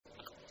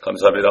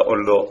감사합니다.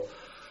 오늘도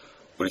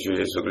우리 주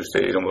예수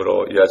그리스도의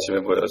이름으로 이 아침에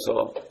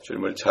모여서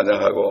주님을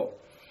찬양하고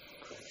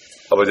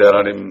아버지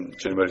하나님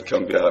주님을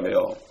경배하며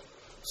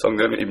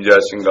성령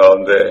임재하신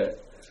가운데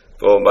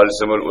또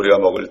말씀을 우리가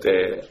먹을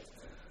때에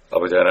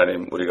아버지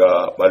하나님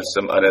우리가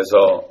말씀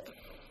안에서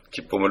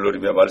기쁨을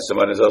누리며 말씀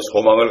안에서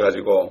소망을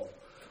가지고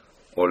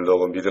오늘도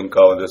그 믿음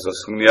가운데서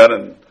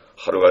승리하는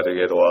하루가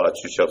되게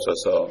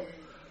도와주시옵소서.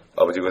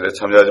 아버지 그것에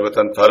참여하지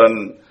못한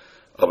다른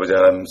아버지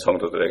하나님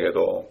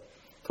성도들에게도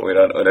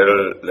동일한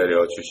은혜를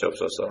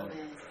내려주시옵소서.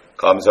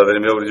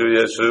 감사드리며 우리 주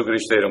예수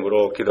그리스도의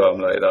이름으로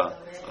기도합니다.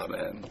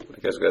 아멘.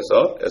 우리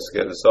계속해서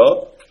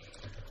에스겔서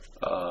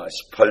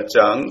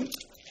 18장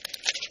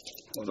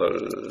오늘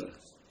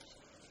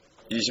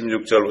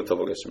 26절부터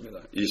보겠습니다.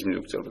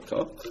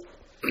 26절부터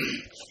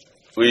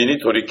의인이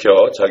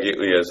돌이켜 자기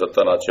의에서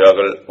떠나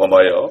죄악을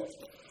범하여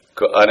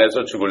그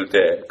안에서 죽을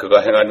때 그가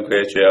행한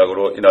그의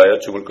죄악으로 인하여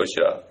죽을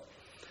것이라.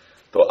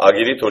 또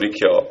악인이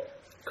돌이켜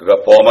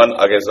그가 범한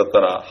악에서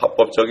떠나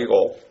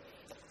합법적이고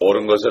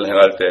옳은 것을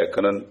행할 때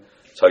그는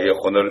자기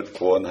혼을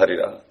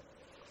구원하리라.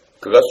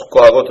 그가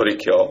숙고하고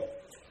돌이켜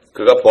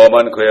그가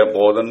범한 그의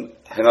모든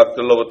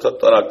행악들로부터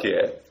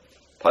떠났기에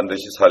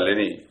반드시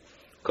살리니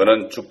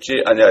그는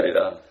죽지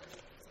아니하리라.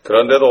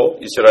 그런데도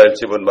이스라엘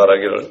집은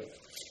말하기를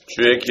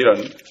주의 길은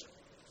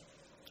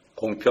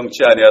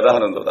공평치 아니하다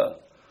하는도다.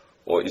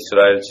 오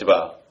이스라엘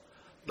집아,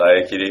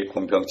 나의 길이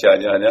공평치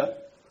아니하냐?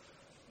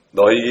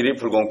 너희 길이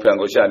불공평한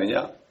것이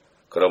아니냐?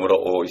 그러므로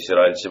오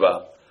이스라엘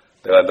집아,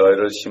 내가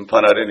너희를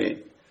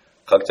심판하리니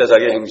각자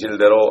자기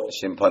행실대로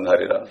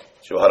심판하리라.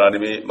 주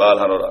하나님이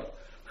말하노라.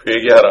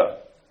 회개하라.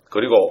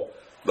 그리고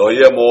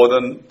너희의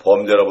모든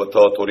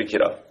범죄로부터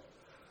돌이키라.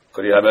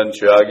 그리하면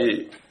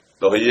죄악이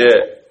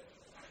너희의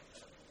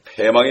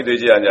패망이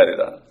되지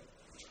아니하리라.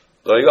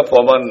 너희가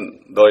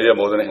범한 너희의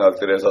모든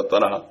행악들에서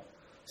떠나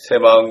새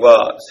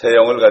마음과 새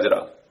영을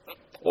가지라.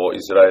 오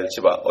이스라엘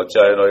집아,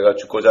 어찌하여 너희가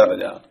죽고자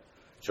하느냐?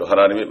 주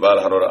하나님이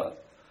말하노라.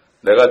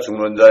 내가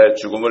죽는 자의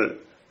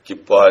죽음을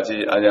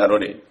기뻐하지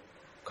아니하노니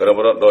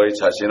그러므로 너희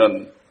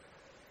자신은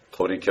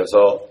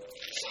돌이켜서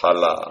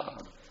살라.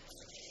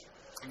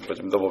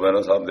 요즘도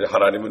보면은 사람들이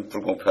하나님은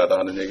불공평하다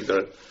하는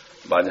얘기들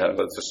많이 하는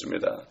걸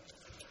듣습니다.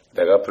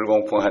 내가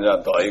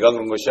불공평하냐? 너희가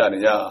그런 것이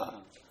아니냐?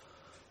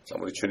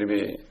 참 우리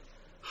주님이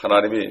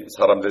하나님이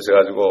사람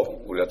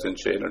되셔가지고 우리 같은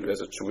죄인을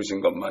위해서 죽으신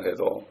것만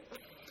해도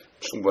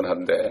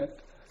충분한데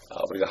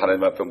우리가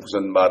하나님 앞에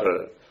무슨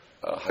말을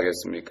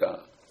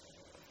하겠습니까?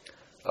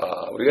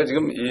 우리가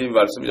지금 이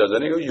말씀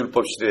여전히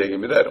율법 시대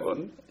얘기입니다,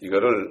 여러분.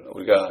 이거를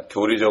우리가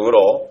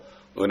교리적으로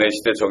은혜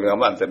시대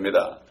적용하면 안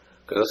됩니다.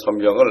 그래서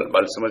성경을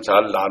말씀을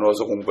잘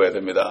나누어서 공부해야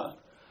됩니다.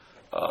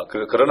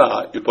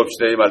 그러나 율법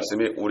시대의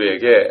말씀이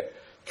우리에게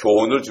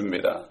교훈을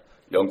줍니다.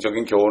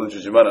 영적인 교훈을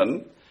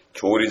주지만은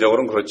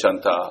교리적으로는 그렇지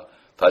않다.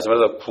 다시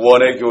말해서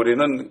구원의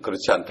교리는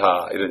그렇지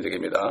않다. 이런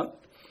얘기입니다.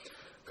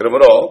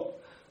 그러므로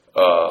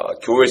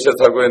교회에서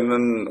살고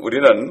있는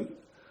우리는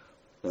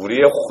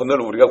우리의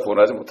혼을 우리가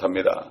구원하지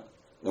못합니다.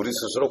 우리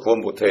스스로 구원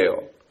못해요.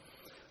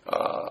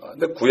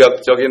 근데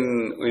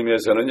구약적인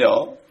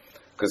의미에서는요,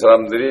 그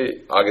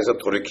사람들이 악에서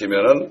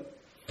돌이키면은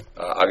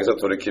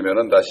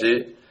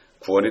다시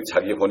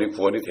자기 혼이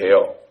구원이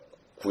돼요.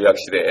 구약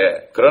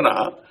시대에.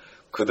 그러나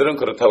그들은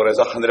그렇다고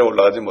해서 하늘에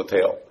올라가지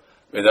못해요.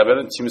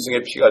 왜냐하면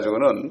짐승의 피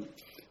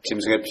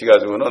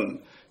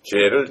가지고는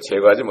죄를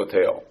제거하지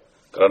못해요.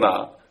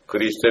 그러나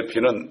그리스도의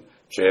피는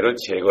죄를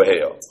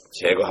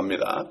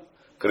제거합니다.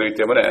 그렇기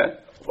때문에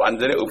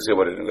완전히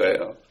없애버리는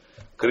거예요.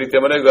 그렇기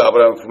때문에 그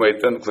아브라함 품에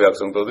있던 구약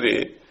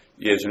성도들이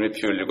예수님이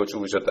피 흘리고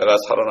죽으셨다가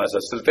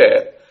살아나셨을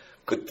때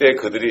그때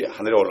그들이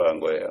하늘에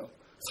올라간 거예요.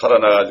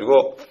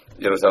 살아나가지고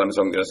예루살렘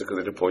성전에서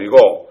그들이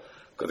보이고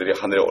그들이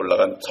하늘에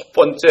올라간 첫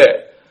번째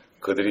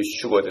그들이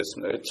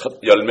휴거됐습니다.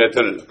 첫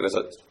열매들,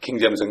 그래서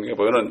킹제임스 성경에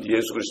보면은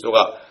예수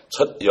그리스도가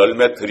첫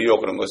열매들이요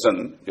그런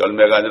것은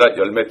열매가 아니라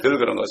열매들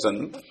그런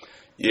것은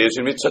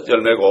예수님이 첫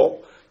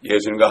열매고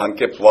예수님과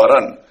함께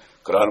부활한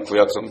그러한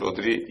구약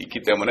성도들이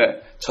있기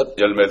때문에 첫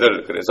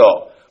열매들,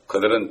 그래서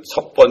그들은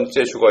첫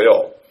번째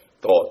휴거요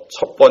또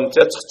첫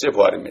번째 첫째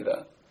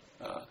부활입니다.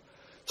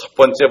 첫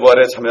번째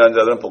부활에 참여한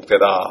자들은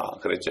복되다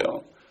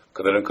그랬죠.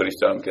 그들은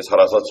그리스도와 함께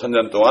살아서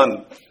 1000년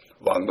동안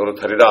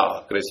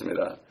왕노릇하리라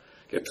그랬습니다.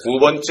 두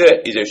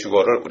번째 이제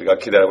휴거를 우리가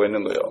기대하고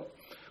있는 거예요.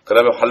 그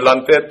다음에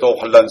환란 때 또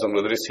환란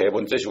성도들이 세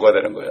번째 휴거가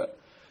되는 거예요.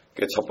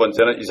 첫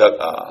번째는 첫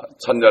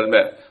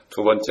열매,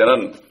 두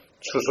번째는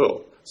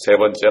추수, 세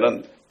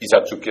번째는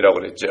이삭 죽기라고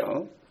그랬죠.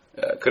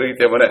 그렇기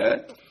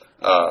때문에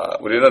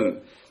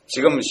우리는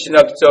지금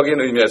신약적인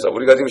의미에서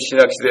우리가 지금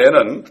신약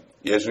시대에는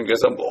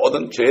예수님께서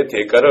모든 죄의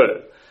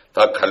대가를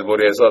다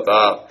갈보리에서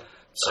다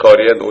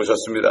처리해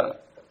놓으셨습니다.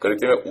 그렇기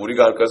때문에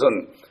우리가 할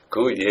것은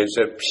그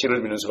예수의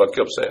피를 믿는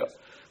수밖에 없어요.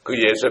 그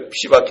예수의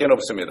피밖에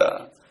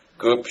없습니다.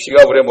 그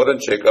피가 우리의 모든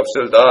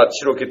죄값을 다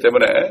치렀기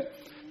때문에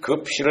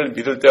그 피를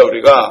믿을 때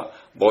우리가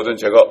모든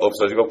죄가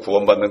없어지고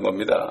구원받는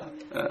겁니다.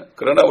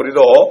 그러나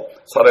우리도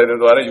살아있는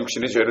동안에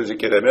육신이 죄를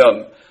짓게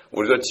되면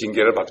우리도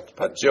징계를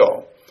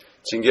받죠.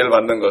 징계를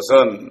받는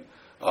것은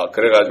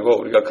그래가지고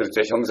우리가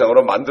그리스도의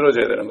형상으로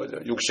만들어져야 되는 거죠.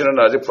 육신은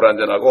아직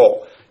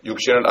불완전하고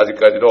육신은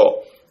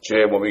아직까지도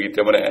죄의 몸이기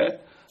때문에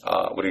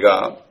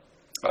우리가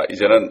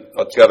이제는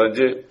어떻게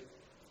하든지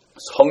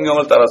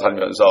성령을 따라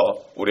살면서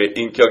우리의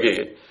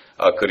인격이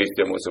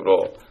그리스도의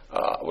모습으로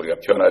우리가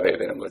변화되어야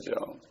되는 거죠.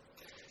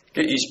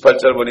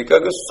 28절 보니까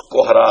그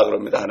숙고하라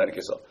그럽니다.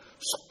 하나님께서.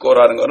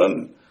 숙고라는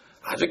거는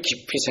아주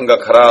깊이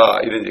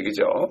생각하라 이런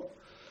얘기죠.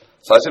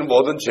 사실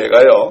모든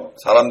죄가요,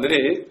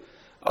 사람들이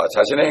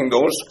자신의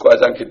행동을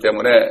숙고하지 않기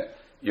때문에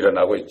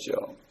일어나고 있죠.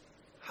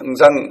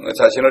 항상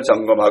자신을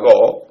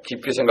점검하고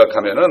깊이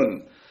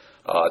생각하면은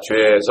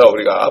죄에서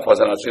우리가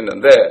벗어날 수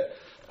있는데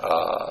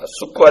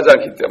숙고하지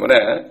않기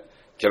때문에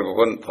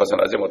결국은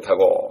벗어나지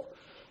못하고,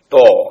 또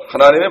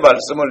하나님의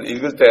말씀을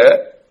읽을 때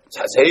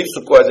자세히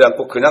숙고하지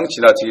않고 그냥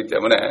지나치기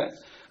때문에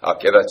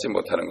깨닫지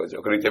못하는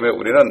거죠. 그렇기 때문에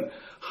우리는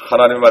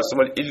하나님의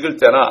말씀을 읽을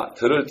때나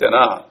들을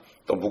때나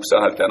또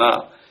묵상할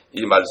때나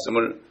이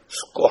말씀을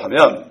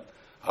숙고하면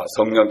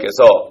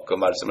성령께서 그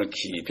말씀을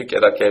깊이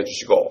깨닫게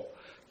해주시고,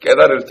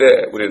 깨달을 때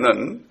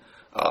우리는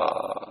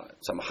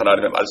참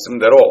하나님의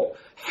말씀대로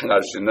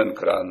행할 수 있는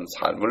그러한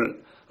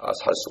삶을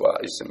살 수가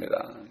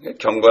있습니다.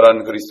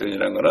 경건한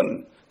그리스도인이라는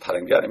것은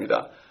다른 게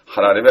아닙니다.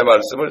 하나님의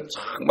말씀을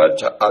정말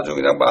아주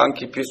그냥 마음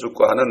깊이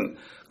숙고하는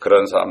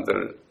그런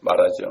사람들을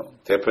말하죠.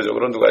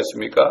 대표적으로 누가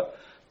있습니까?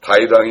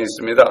 다윗 왕이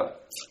있습니다.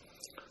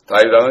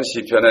 다윗 왕은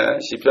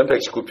시편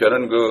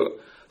 119편은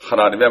그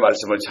하나님의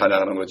말씀을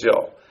찬양하는 거죠.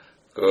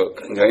 그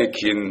굉장히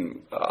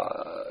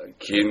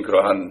긴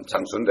그러한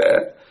장수인데,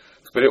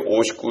 특별히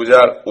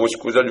 59절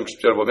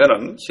 60절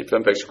보면은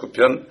시편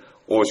 119편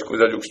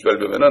 59절 60절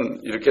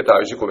보면은 이렇게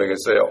다윗이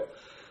고백했어요.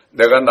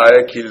 내가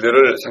나의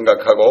길들을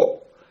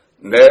생각하고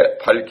내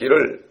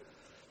발길을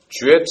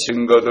주의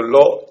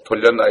증거들로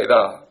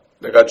돌렸나이다.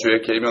 내가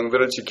주의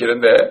계명들을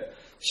지키는데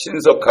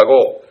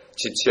신속하고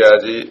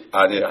지체하지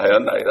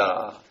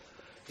아니하였나이다.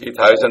 이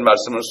다윗은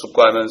말씀을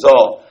숙고하면서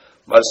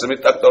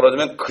말씀이 딱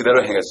떨어지면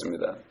그대로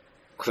행했습니다.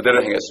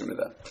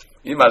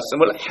 이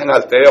말씀을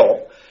행할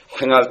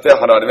때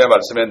하나님의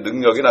말씀의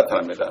능력이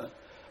나타납니다.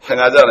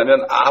 행하지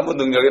않으면 아무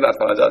능력이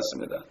나타나지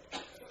않습니다.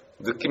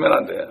 느끼면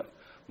안 돼요.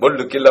 뭘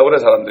느끼려고 그래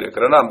사람들이.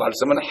 그러나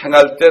말씀은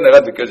행할 때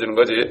내가 느껴지는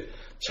거지,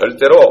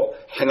 절대로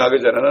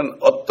행하기 전에는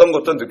어떤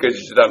것도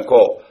느껴지지도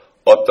않고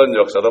어떤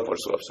역사도 볼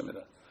수가 없습니다.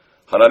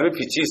 하나님이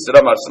빛이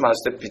있으라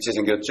말씀하실 때 빛이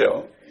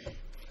생겼죠.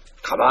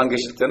 가만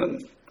계실 때는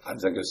안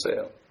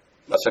생겼어요.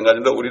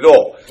 마찬가지로 우리도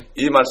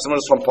이 말씀을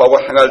선포하고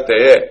행할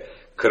때에,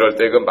 그럴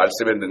때 그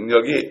말씀의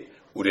능력이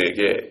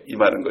우리에게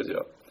임하는 거죠.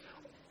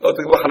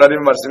 어떻게 보면 하나님의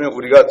말씀이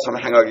우리가 참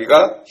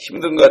행하기가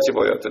힘든 것 같이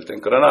보여 어떨 땐.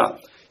 그러나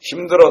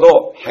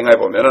힘들어도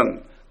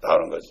행해보면은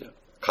나오는 거죠.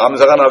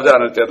 감사가 나오지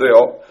않을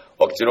때도요,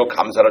 억지로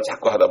감사를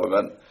자꾸 하다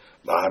보면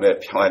마음에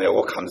평안이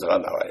오고 감사가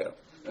나와요.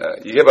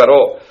 이게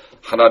바로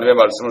하나님의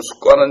말씀을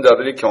숙고하는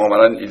자들이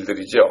경험하는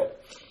일들이죠.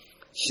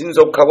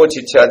 신속하고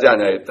지체하지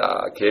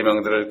아니하였다.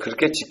 계명들을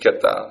그렇게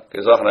지켰다.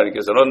 그래서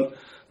하나님께서는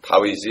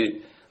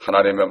다윗이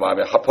하나님의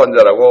마음에 합한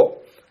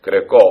자라고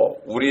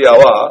그랬고,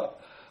 우리야와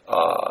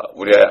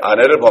우리의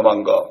아내를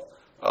범한 것,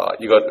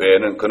 이것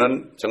외에는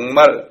그는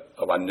정말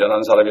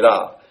완전한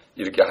사람이다.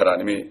 이렇게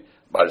하나님이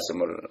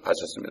말씀을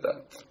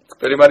하셨습니다.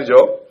 특별히 말이죠,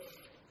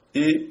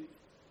 이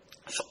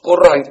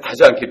숙고를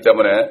하지 않기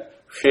때문에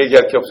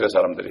회개할 게 없어요.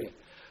 사람들이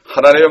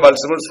하나님의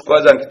말씀을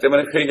숙고하지 않기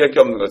때문에 회개할 게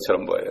없는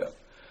것처럼 보여요.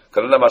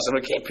 그러나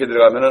말씀을 깊이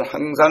들어가면은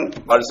항상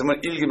말씀을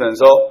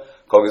읽으면서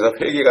거기서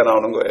회개가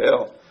나오는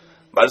거예요.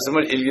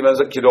 말씀을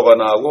읽으면서 기도가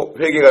나오고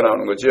회개가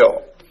나오는 거죠.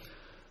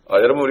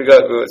 여러분, 우리가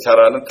잘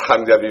아는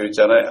탕자 비유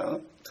있잖아요.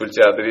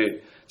 둘째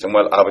아들이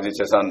정말 아버지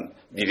재산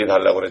미리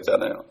달라고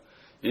그랬잖아요.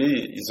 이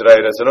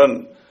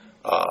이스라엘에서는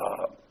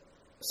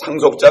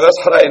상속자가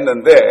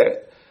살아있는데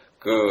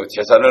그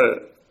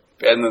재산을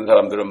뺏는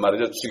사람들은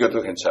말이죠,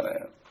 죽여도 괜찮아요.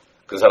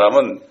 그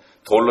사람은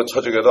돌로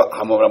쳐 죽여도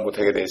아무나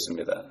못하게 되어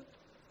있습니다.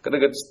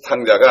 그런데 그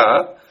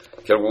탕자가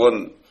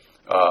결국은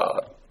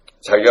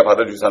자기가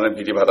받을 유산을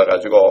미리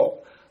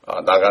받아가지고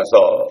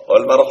나가서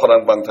얼마나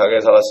허랑방탕하게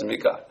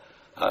살았습니까?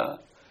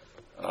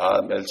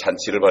 매일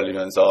잔치를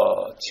벌리면서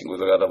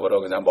친구들 가다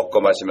보러 그냥 먹고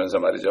마시면서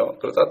말이죠.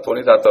 그러다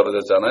돈이 다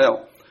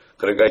떨어졌잖아요.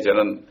 그러니까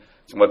이제는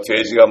정말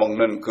돼지가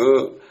먹는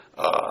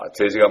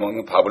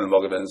밥을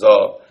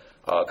먹으면서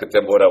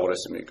그때 뭐라고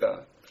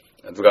그랬습니까?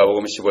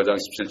 누가복음 15장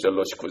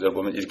 17절로 19절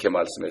보면 이렇게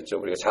말씀했죠.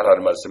 우리가 잘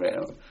아는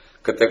말씀이에요.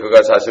 그때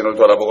그가 자신을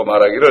돌아보고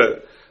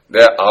말하기를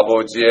내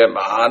아버지의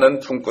많은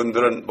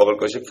품꾼들은 먹을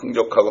것이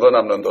풍족하고도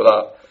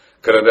남는도다.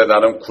 그런데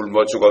나는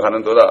굶어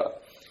죽어가는도다.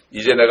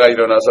 이제 내가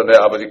일어나서 내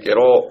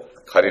아버지께로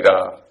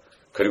가리라.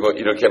 그리고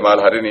이렇게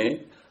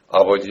말하리니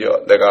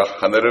아버지여, 내가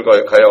하늘을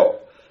거역하여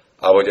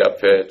아버지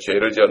앞에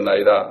죄를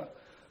지었나이다.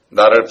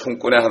 나를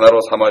품꾼의 하나로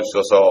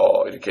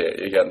삼아주소서. 이렇게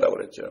얘기한다고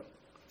그랬죠.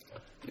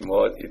 이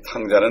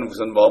탕자는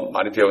무슨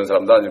많이 배운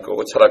사람도 아닐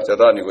거고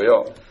철학자도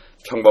아니고요.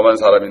 평범한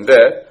사람인데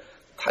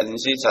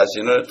단지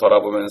자신을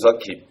돌아보면서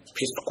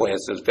깊이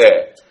숙고했을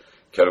때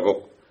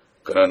결국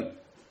그는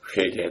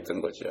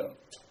회개했던 거죠.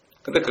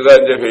 근데 그가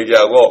이제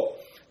회개하고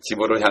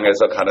집으로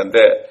향해서 가는데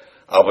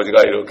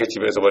아버지가 이렇게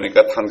집에서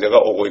보니까 탕자가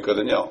오고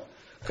있거든요.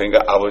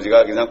 그러니까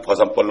아버지가 그냥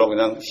버선벌로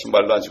그냥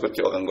신발도 안 신고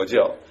뛰어간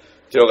거죠.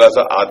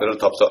 뛰어가서 아들을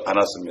덥석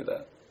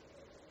안았습니다.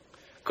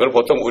 그걸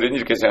보통 우리는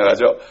이렇게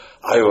생각하죠.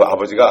 아유,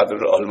 아버지가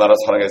아들을 얼마나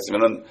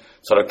사랑했으면은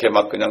저렇게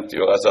막 그냥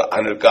뛰어가서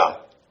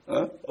안을까?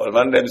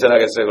 얼마나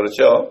냄새나겠어요.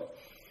 그렇죠?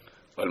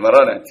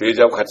 얼마나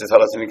돼지하고 같이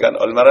살았으니까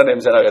얼마나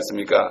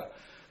냄새나겠습니까?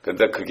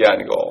 근데 그게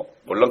아니고,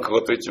 물론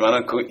그것도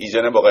있지만은 그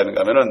이전에 뭐가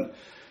있는가 하면은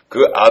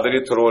그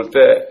아들이 들어올 때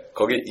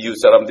거기 이웃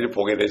사람들이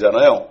보게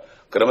되잖아요.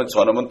 그러면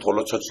저놈은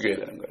돌로 쳐 죽여야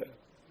되는 거예요.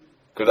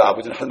 그래도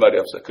아버지는 할 말이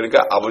없어요.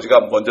 그러니까 아버지가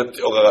먼저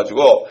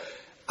뛰어가가지고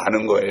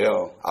아는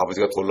거예요.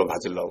 아버지가 돌로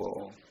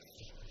맞으려고.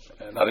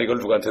 나는 이걸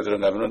누구한테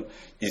들었나 하면은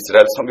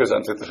이스라엘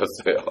선교사한테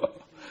들었어요.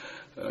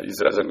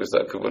 이스라엘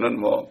선교사. 그분은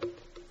뭐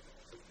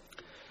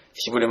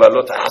히브리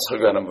말로 다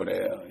설교하는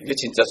분이에요. 이게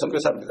진짜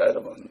선교사입니다,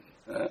 여러분.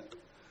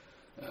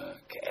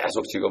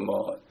 계속 지금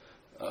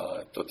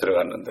또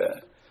들어갔는데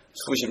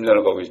수십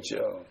년을 가고 있죠.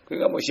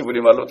 그러니까 뭐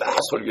히브리 말로 다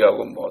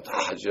설교하고 뭐 다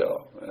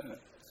하죠.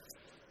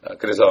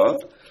 그래서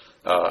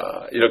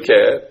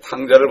이렇게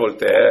탕자를 볼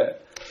때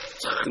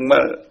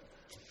정말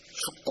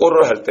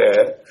숙고를 할 때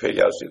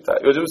회개할 수 있다.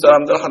 요즘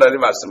사람들 하나님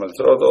말씀을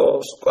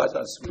들어도 숙고하지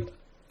않습니다.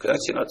 그냥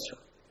지나쳐.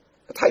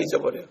 다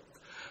잊어버려요.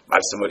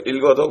 말씀을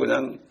읽어도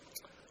그냥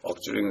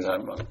억지로 읽는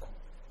사람이 많고.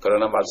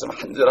 그러나 말씀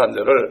한 절 한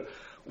절을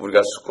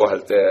우리가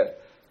숙고할 때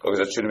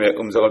거기서 주님의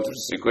음성을 들을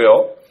수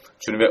있고요.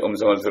 주님의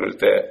음성을 들을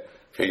때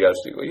회개할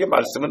수 있고. 이게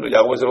말씀은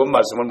야고보서 보면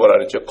말씀을 뭐라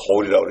그랬죠?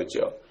 거울이라고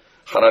그랬죠.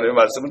 하나님의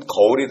말씀은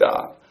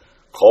거울이다.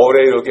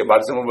 거울에 이렇게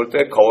말씀을 볼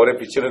때 거울에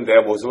비치는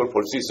내 모습을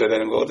볼 수 있어야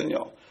되는 거거든요.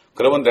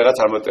 그러면 내가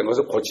잘못된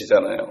것을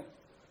고치잖아요.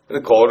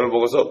 근데 거울을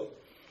보고서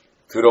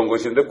더러운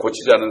것인데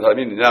고치지 않는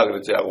사람이 있느냐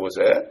그랬지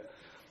야고보서에.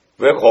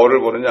 왜 거울을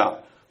보느냐?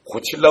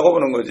 고치려고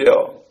보는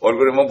거죠.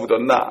 얼굴에 뭐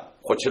묻었나?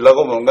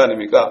 고치려고 보는 거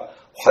아닙니까?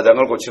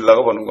 화장을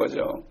고치려고 보는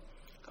거죠.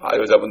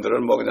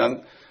 여자분들은 뭐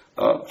그냥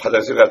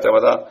화장실 갈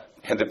때마다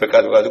핸드백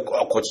가져가지고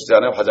꼭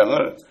고치잖아요.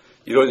 화장을.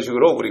 이런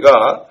식으로 우리가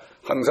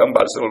항상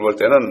말씀을 볼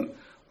때는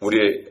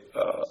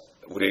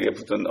우리에게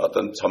붙은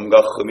어떤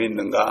점과 흠이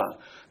있는가,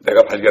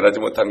 내가 발견하지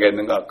못한 게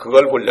있는가,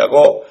 그걸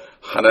보려고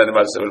하나님의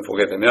말씀을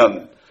보게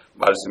되면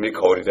말씀이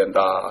거울이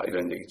된다,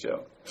 이런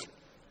얘기죠.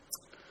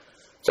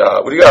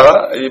 자,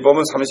 우리가 이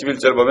보면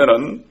 31절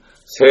보면은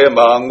새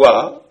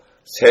마음과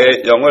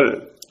새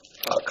영을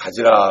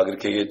가지라,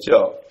 그렇게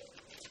얘기했죠.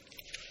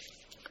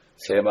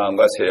 새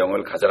마음과 새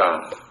영을 가져라,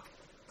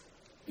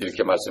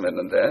 이렇게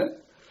말씀했는데,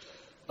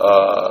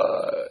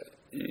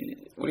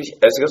 우리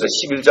에스겔서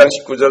 11장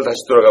 19절 다시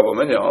돌아가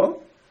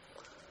보면요.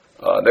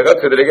 내가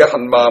그들에게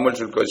한 마음을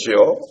줄 것이요.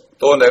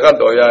 또 내가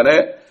너희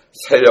안에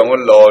새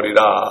영을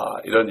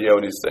넣으리라. 이런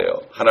예언이 있어요.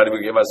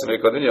 하나님에게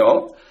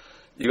말씀했거든요.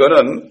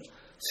 이거는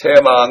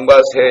새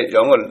마음과 새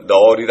영을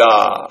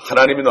넣으리라.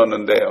 하나님이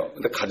넣는데요.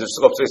 근데 가질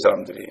수가 없어요, 이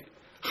사람들이.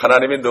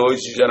 하나님이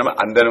넣어주지 않으면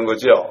안 되는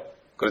거죠.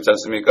 그렇지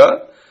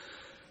않습니까?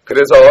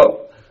 그래서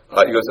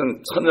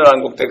이것은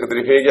천년왕국 때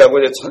그들이 회개하고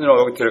이제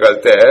천년왕국에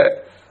들어갈 때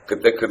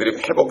그때 그들이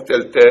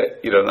회복될 때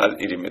일어날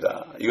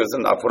일입니다.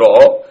 이것은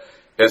앞으로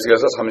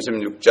에스겔서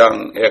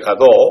 36장에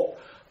가도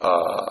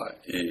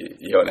이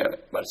예언의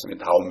말씀이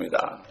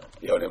나옵니다.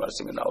 예언의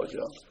말씀이 나오죠.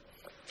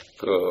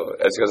 그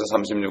에스겔서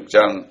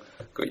 36장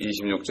그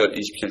 26절,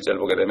 27절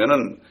보게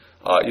되면은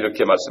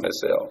이렇게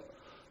말씀했어요.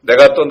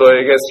 내가 또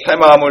너에게 새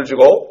마음을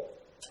주고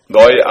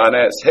너희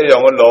안에 새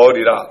영을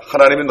넣으리라.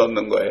 하나님이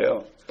넣는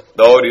거예요.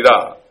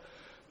 넣으리라.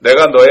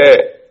 내가 너희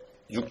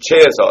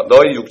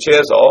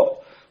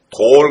육체에서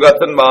돌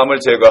같은 마음을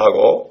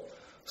제거하고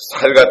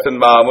살 같은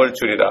마음을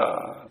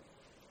주리라.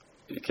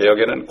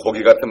 개혁에는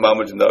고기 같은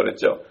마음을 준다고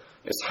그랬죠.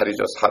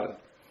 살이죠, 살.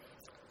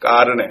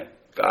 까르네.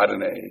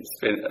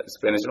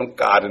 스페니쉬는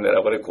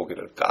까르네라고 그래,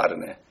 고기를.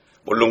 까르네.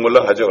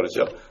 물렁물렁 하죠,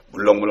 그렇죠.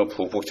 물렁물렁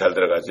푹푹 잘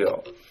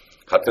들어가죠.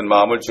 같은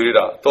마음을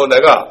주리라. 또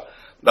내가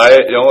나의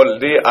영을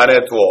네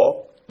안에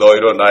두어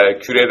너희로 나의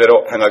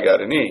규례대로 행하게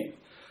하리니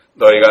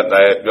너희가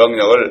나의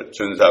명령을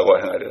준수하고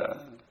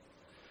행하리라.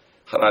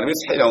 하나님이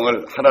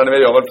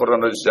하나님의 영을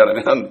불어넣어주지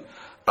않으면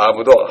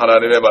아무도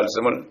하나님의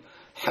말씀을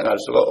행할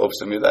수가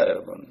없습니다,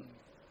 여러분.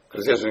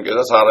 그래서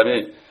예수님께서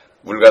사람이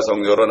물과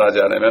성령으로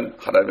나지 않으면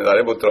하나님의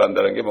나라에 못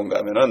들어간다는 게 뭔가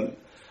하면은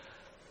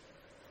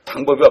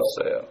방법이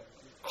없어요.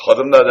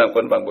 거듭나지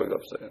않고는 방법이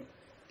없어요.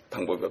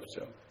 방법이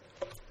없죠.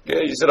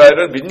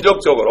 이스라엘은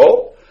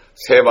민족적으로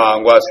새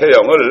마음과 새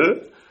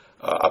영을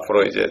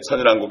앞으로 이제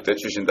천년왕국 때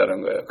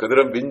주신다는 거예요.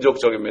 그들은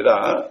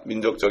민족적입니다.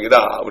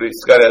 민족적이다. 우리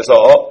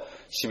스가랴서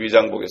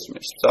 12장 보겠습니다.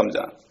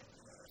 13장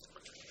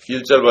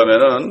 1절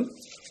보면은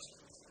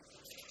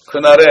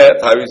그날에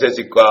다윗의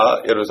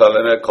집과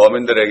예루살렘의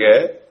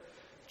거민들에게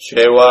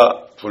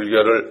죄와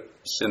불결을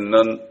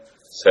씻는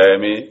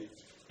셈이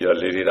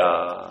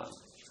열리리라.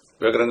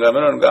 왜 그런가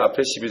하면은 그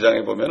앞에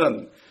 12장에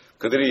보면은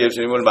그들이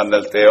예수님을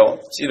만날 때요,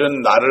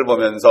 찌른 날을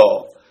보면서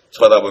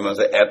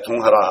쳐다보면서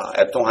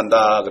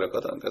애통한다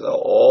그랬거든. 그래서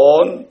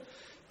온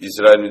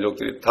이스라엘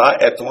민족들이 다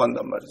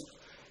애통한단 말이죠.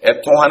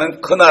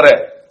 애통하는 그날에,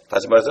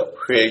 다시 말해서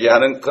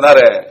회개하는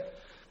그날에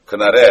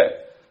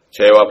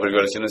죄와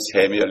불결시는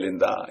샘이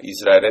열린다.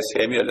 이스라엘의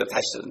샘이 열려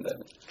다시 젖는다.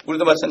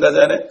 우리도 마찬가지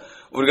아니에요?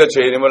 우리가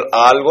죄인임을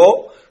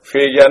알고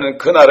회개하는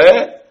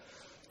그날에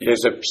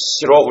예수의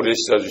피로 우리를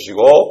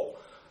씻어주시고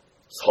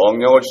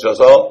성령을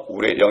주셔서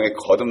우리의 영이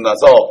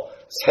거듭나서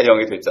새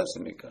영이 됐지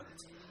않습니까?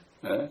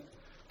 네?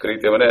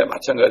 그렇기 때문에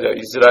마찬가지예요.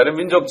 이스라엘은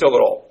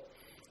민족적으로,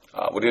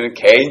 우리는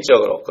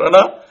개인적으로.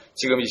 그러나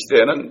지금 이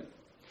시대에는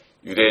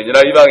유대인이나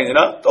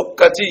이방인이나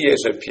똑같이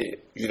예수의 피,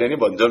 유대인이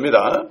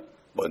먼저입니다.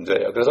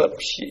 먼저예요. 그래서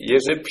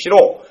예수의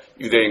피로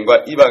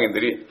유대인과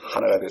이방인들이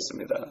하나가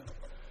됐습니다.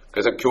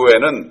 그래서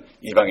교회는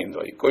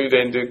이방인도 있고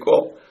유대인도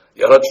있고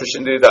여러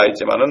출신들이 다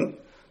있지만은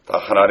다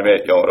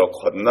하나님의 영으로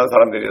거듭난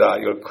사람들이다.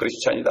 이걸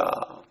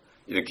크리스찬이다.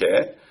 이렇게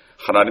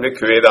하나님의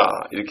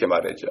교회다. 이렇게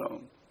말하죠.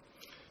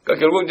 그러니까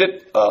결국 이제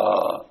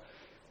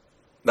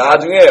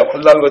나중에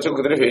혼란을 거치고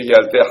그들이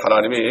회개할 때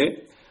하나님이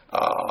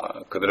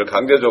그들을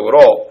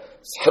강제적으로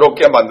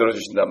새롭게 만들어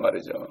주신단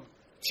말이죠.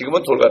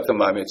 지금은 돌 같은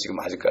마음이에요. 지금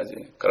아직까지.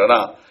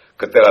 그러나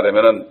그때가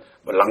되면은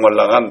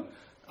말랑말랑한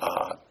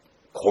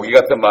고기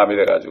같은 마음이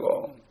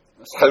돼가지고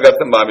살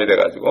같은 마음이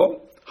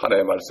돼가지고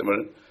하나님의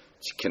말씀을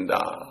지킨다.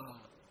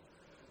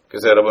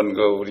 그래서 여러분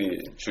우리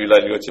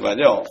주일날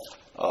읽었지만요.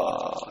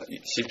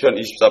 시편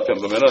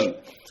 24편 보면은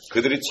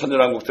그들이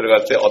천년왕국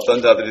들어갈 때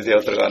어떤 자들이 되어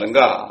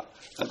들어가는가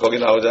거기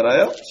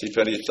나오잖아요.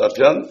 시편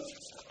 24편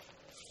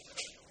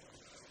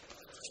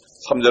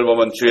 3절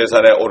보면 주의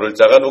산에 오를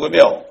자가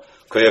누구며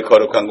그의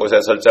거룩한 곳에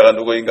설 자가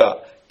누구인가.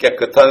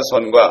 깨끗한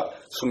손과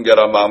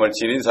순결한 마음을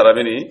지닌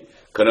사람이니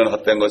그는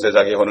헛된 것에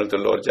자기 혼을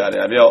들러오지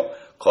아니하며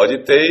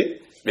거짓되이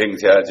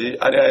맹세하지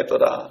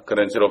아니하였도다.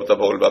 그는 주로부터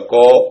복을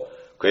받고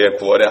그의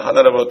구원에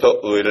하나님으로부터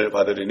의를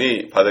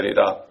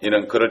받으리라.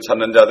 이는 그를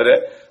찾는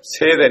자들의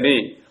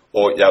세대니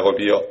오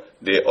야곱이여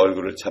네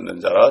얼굴을 찾는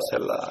자라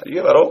셀라.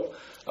 이게 바로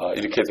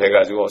이렇게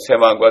돼가지고 새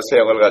마음과 새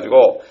영을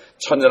가지고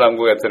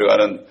천년왕국에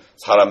들어가는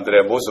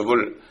사람들의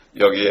모습을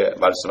여기에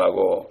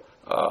말씀하고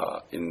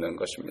있는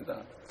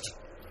것입니다.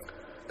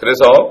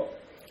 그래서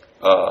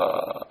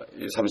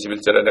이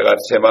 31절에 내가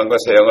새 마음과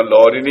새 영을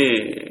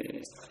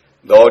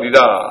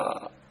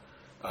넣으리라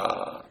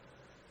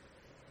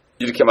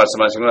이렇게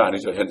말씀하신 건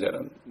아니죠.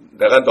 현재는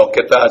내가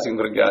넣겠다 지금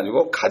그런 게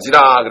아니고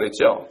가지라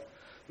그랬죠.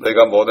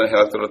 너희가 모든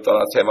행악들로 떠나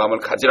새 마음을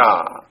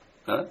가지라.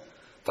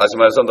 다시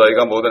말해서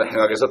너희가 모든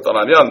행악에서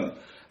떠나면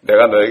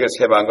내가 너에게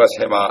새 마음과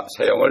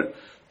새 영을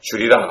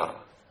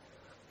주리라.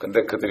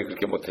 근데 그들이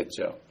그렇게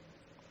못했죠.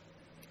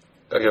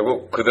 그러니까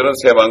결국 그들은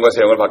새 마음과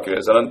새 영을 받기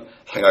위해서는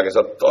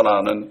행악에서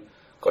떠나는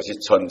것이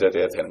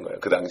전제되어야 되는 거예요.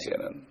 그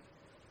당시에는.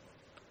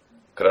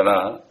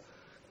 그러나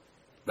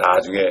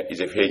나중에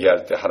이제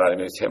회개할 때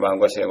하나님이 새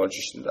마음과 새 영을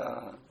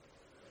주신다.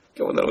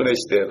 오늘 은혜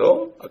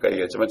시대에도 아까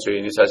얘기했지만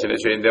죄인이 자신의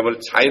죄인됨을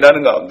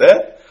자인하는 가운데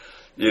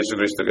예수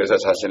그리스도께서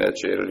자신의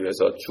죄를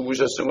위해서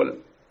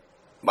죽으셨음을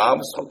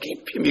마음속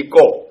깊이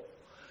믿고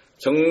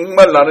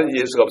정말 나는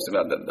예수가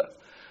없으면 안 된다.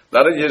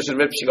 나는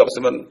예수님의 피가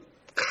없으면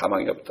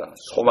가망이 없다.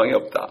 소망이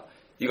없다.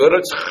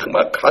 이거를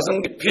정말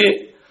가슴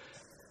깊이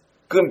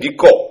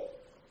믿고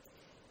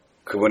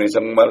그분이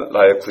정말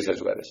나의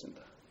구세주가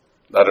되신다.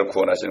 나를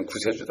구원하시는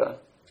구세주다.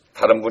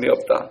 다른 분이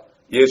없다.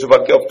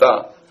 예수밖에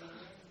없다.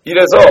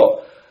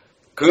 이래서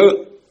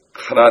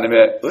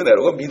하나님의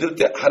은혜로 믿을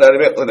때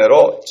하나님의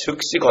은혜로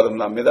즉시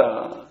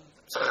거듭납니다.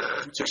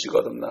 즉시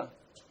거듭나.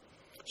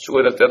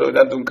 휴거될 때도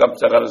그냥 눈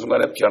깜짝하는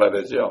순간에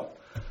변화되죠.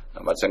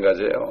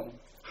 마찬가지예요.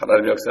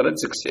 하나님의 역사는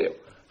즉시예요.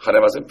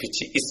 하나님 말씀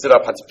빛이 있으라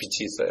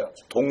빛이 있어요.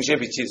 동시에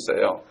빛이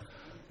있어요.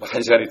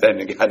 한 시간 있다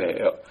있는 게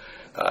아니에요.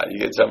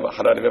 이게 참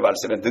하나님의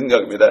말씀의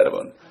능력입니다,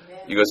 여러분.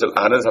 이것을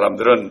아는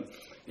사람들은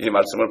이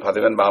말씀을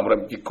받으면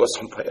마음으로 믿고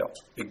선포해요.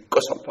 믿고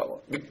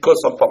선포하고, 믿고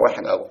선포하고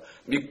행하고,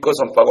 믿고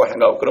선포하고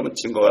행하고, 그러면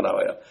증거가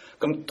나와요.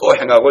 그럼 또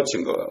행하고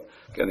증거가.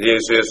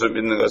 예수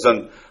믿는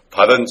것은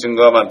받은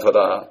증거가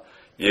많도다.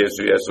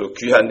 예수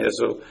귀한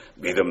예수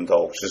믿음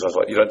더욱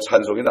주소서. 이런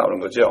찬송이 나오는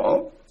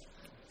거죠.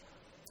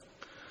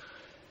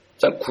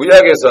 참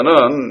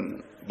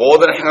구약에서는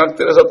모든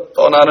행악들에서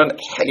떠나는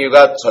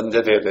행위가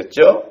전제되어야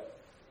됐죠.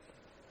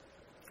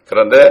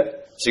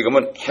 그런데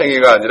지금은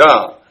행위가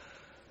아니라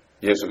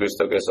예수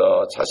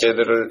그리스도께서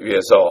자신들을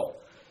위해서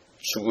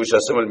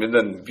죽으셨음을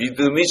믿는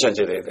믿음이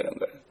전제되어야 되는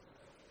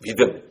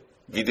거예요.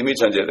 믿음이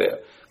전제돼요.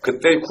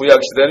 그때 구약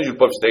시대는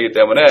율법 시대이기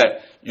때문에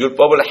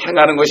율법을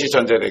행하는 것이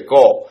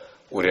전제됐고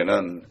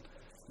우리는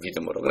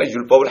믿음으로. 그러나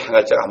율법을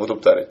행할 자가 아무도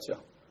없다 그랬죠.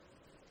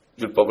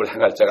 율법을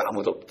행할 자가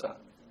아무도 없다.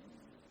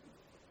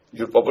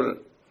 율법을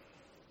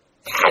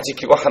다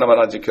지키고 하나만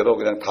안 지켜도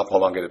그냥 다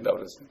범하게 된다고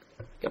그랬습니다.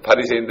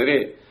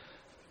 바리새인들이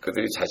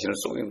그들이 자신을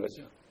속인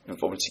거죠.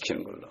 율법을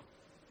지키는 걸로.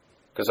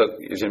 그래서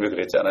예수님이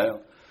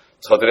그랬잖아요.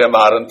 저들의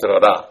말은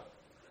들어라.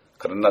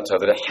 그러나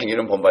저들의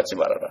행위는 본받지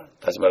말아라.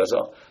 다시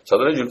말해서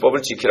저들은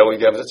율법을 지키라고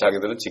얘기하면서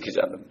자기들은 지키지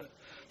않는다.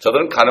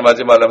 저들은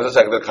가늠하지 말라면서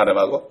자기들은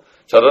가늠하고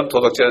저들은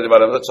도둑질하지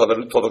말라면서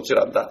저들은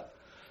도둑질한다.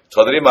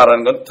 저들이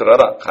말하는 건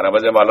들어라.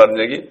 가늠하지 말라는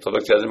얘기,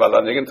 도둑질하지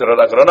말라는 얘기는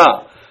들어라.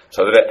 그러나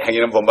저들의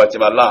행위는 본받지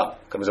말라.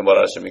 그러면서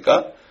뭐라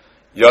하십니까?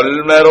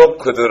 열매로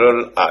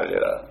그들을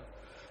알리라.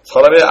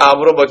 사람이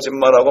아무런 멋진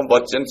말하고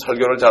멋진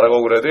설교를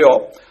잘하고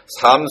그래도요,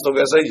 삶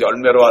속에서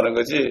열매로 하는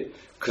거지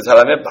그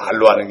사람의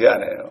말로 하는 게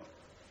아니에요.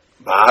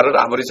 말을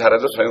아무리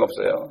잘해도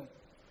소용없어요.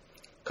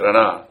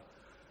 그러나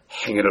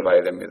행위를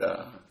봐야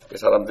됩니다.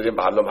 사람들이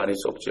말로 많이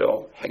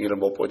속죠. 행위를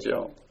못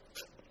보죠.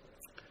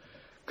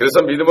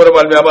 그래서 믿음으로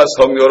말미암아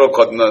성령으로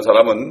거듭난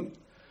사람은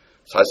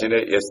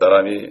자신의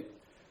옛사람이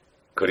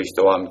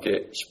그리스도와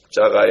함께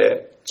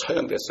십자가에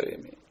처형됐어요.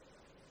 이미.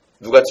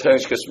 누가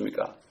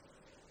처형시켰습니까?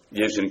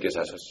 예수님께서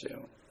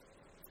하셨어요.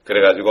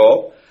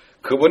 그래가지고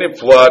그분이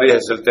부활이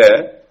했을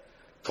때,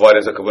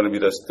 부활해서 그분을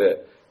믿었을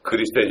때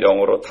그리스도의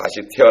영으로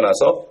다시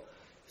태어나서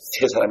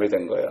새 사람이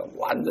된 거예요.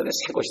 완전히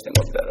새 것이 된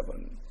겁니다,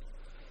 여러분.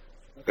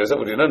 그래서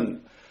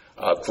우리는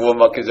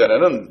구원받기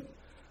전에는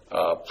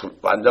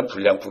완전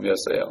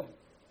불량품이었어요.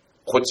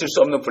 고칠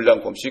수 없는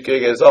불량품. 쉽게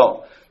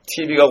얘기해서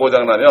TV가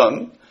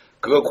고장나면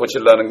그거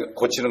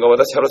고치는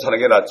것보다 새로 사는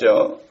게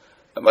낫죠.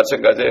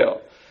 마찬가지예요.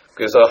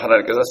 그래서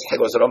하나님께서 새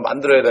것으로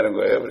만들어야 되는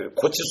거예요. 우리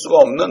고칠 수가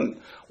없는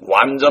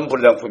완전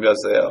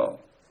불량품이었어요.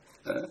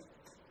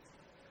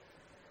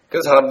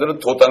 그래서 사람들은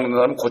도 닦는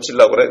사람은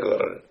고치려고 그래,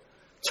 그거를.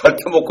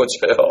 절대 못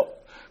고쳐요.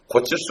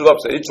 고칠 수가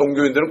없어요. 이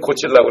종교인들은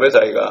고치려고 그래,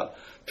 자기가.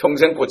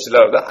 평생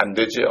고치려고 해도 안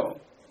되지요.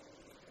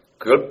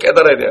 그걸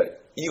깨달아야 돼요.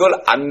 이걸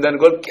안 되는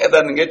걸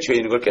깨닫는 게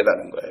죄인인 걸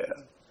깨닫는 거예요.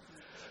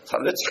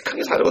 사람들이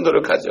착하게 살려고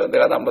노력하죠.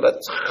 내가 남보다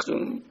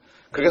참,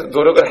 그렇게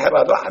노력을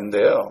해봐도 안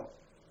돼요.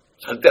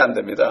 절대 안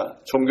됩니다.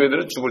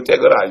 종교인들은 죽을 때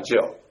그걸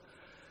알죠.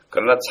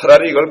 그러나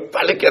차라리 이걸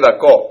빨리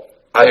깨닫고,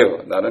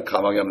 아유, 나는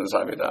가망이 없는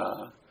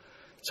사람이다.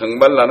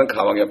 정말 나는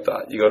가망이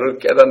없다. 이거를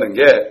깨닫는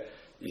게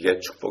이게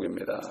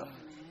축복입니다.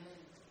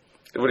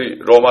 우리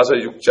로마서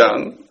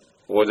 6장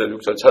 5절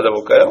 6절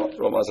찾아볼까요?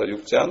 로마서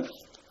 6장.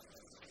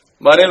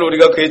 만일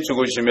우리가 그의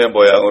죽으심의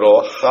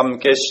모양으로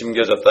함께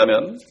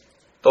심겨졌다면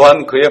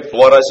또한 그의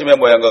부활하심의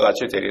모양과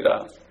같이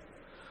되리라.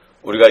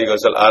 우리가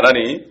이것을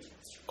아나니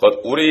곧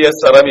우리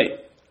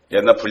옛사람이,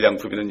 옛날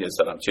불량품이던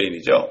옛사람,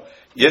 죄인이죠.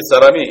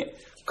 옛사람이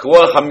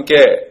그와 함께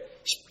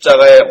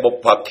십자가에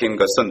못 박힌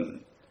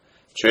것은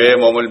죄의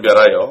몸을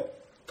멸하여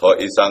더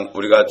이상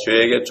우리가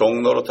죄에게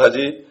종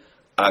노릇하지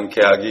않게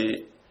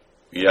하기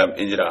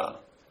위함이니라.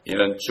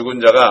 이는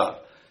죽은 자가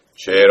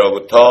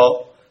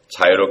죄로부터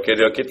자유롭게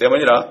되었기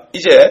때문이라.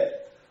 이제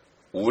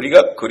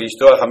우리가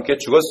그리스도와 함께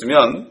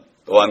죽었으면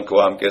또한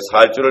그와 함께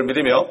살 줄을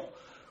믿으며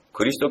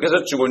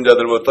그리스도께서 죽은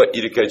자들부터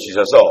일으켜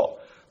주셔서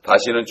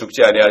다시는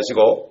죽지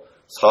아니하시고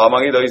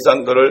사망이 더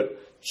이상 그를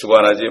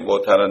주관하지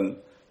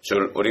못하는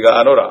줄 우리가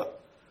아노라.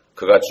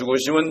 그가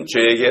죽으심은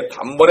죄에게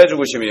단번에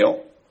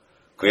죽으심이요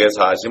그의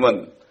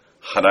사심은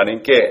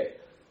하나님께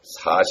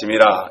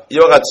사심이라.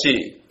 이와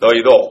같이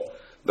너희도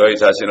너희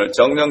자신을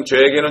정녕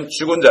죄에게는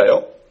죽은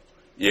자요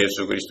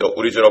예수 그리스도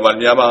우리 주로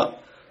말미암아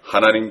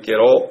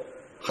하나님께는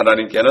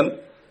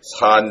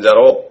산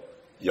자로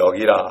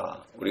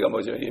여기라. 우리가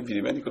뭐죠?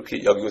 믿으면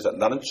그렇게 여기고서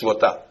나는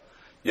죽었다.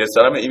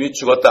 옛사람은 이미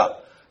죽었다.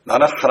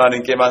 나는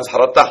하나님께만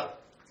살았다.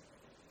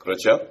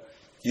 그렇죠?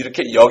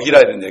 이렇게 여기라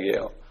이런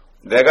얘기예요.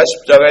 내가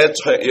십자가에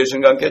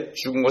예수님과 함께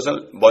죽은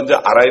것을 먼저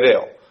알아야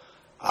돼요.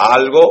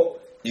 알고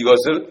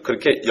이것을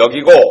그렇게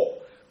여기고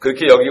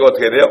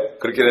어떻게 돼요?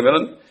 그렇게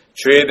되면은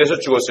죄에 대해서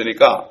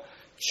죽었으니까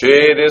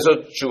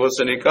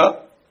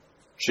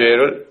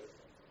죄를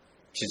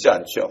짓지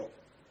않죠.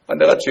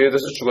 내가 죄에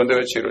대해서 죽었는데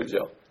왜 죄를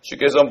져?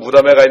 주께서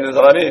무덤에 가 있는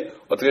사람이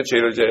어떻게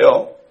죄를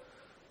져요?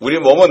 우리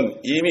몸은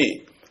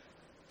이미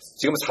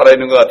지금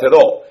살아있는 것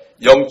같아도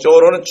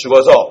영적으로는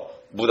죽어서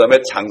무덤에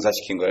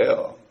장사시킨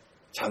거예요.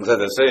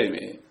 장사됐어요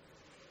이미.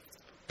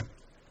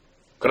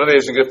 그런데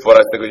예수님께서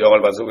부활할 때 그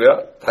영을 받아서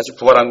우리가 다시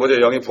부활한 거죠.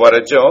 영이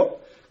부활했죠.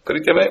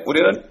 그렇기 때문에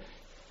우리는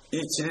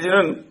이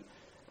진리를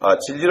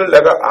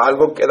내가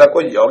알고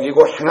깨닫고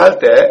여기고 행할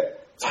때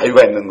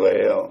자유가 있는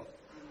거예요.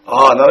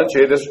 나는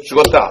죄에 대해서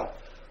죽었다.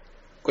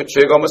 그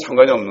죄가 뭐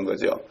상관이 없는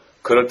거죠.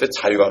 그럴 때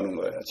자유가 오는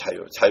거예요.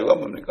 자유가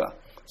뭡니까?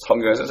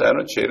 성경에서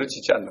자유는 죄를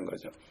짓지 않는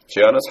거죠.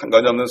 죄와는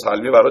상관이 없는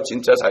삶이 바로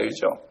진짜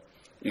자유죠.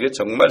 이게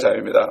정말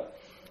자유입니다.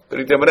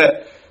 그렇기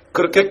때문에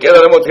그렇게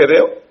깨달으면 어떻게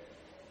돼요?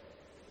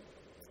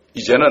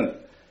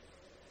 이제는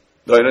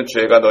너희는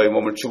죄가 너희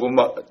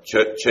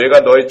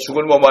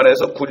죽을 몸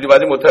안에서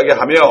군림하지 못하게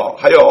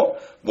하여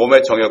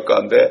몸의 정욕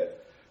가운데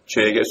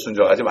죄에게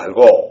순종하지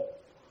말고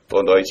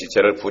또 너희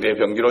지체를 불의의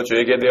병기로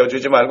죄에게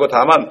내어주지 말고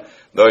다만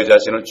너희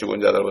자신을 죽은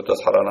자들부터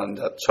살아난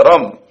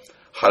자처럼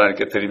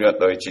하나님께 드리며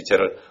너희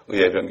지체를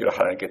의의 병기로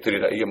하나님께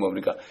드리라. 이게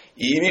뭡니까?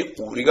 이미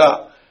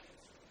우리가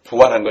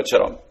부활한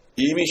것처럼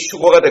이미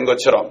휴거가 된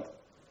것처럼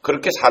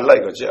그렇게 살라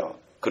이거죠.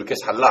 그렇게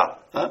살라.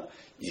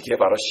 이게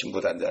바로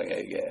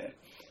신부단장이에요.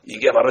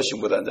 이게 바로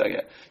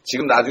신부단장이에요.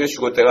 지금 나중에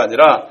휴거 때가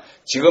아니라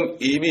지금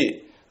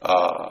이미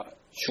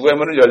휴거의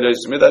문은 열려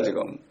있습니다.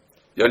 지금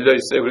열려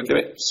있어요. 그렇기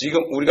때문에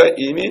지금 우리가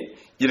이미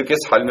이렇게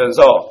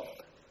살면서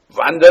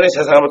완전히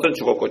세상으로부터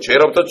죽었고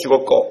죄로부터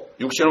죽었고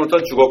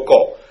육신으로부터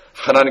죽었고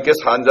하나님께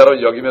산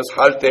자로 여기며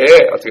살 때에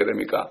어떻게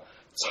됩니까?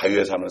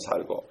 자유의 삶을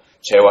살고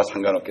죄와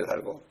상관없게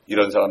살고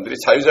이런 사람들이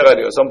자유자가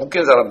되어서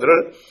묶인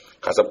사람들을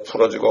가서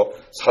풀어주고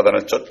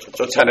사단을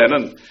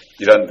쫓아내는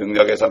이런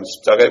능력의 삶,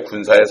 십자가의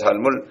군사의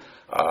삶을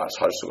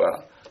살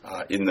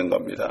수가 있는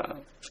겁니다.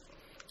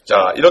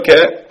 자, 이렇게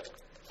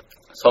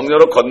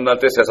성령으로 거듭날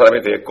때 새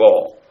사람이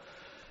됐고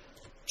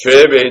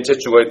죄에 매인 채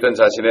죽어있던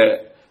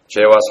자신의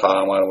죄와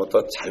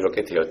사망으로부터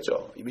자유롭게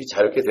되었죠. 이미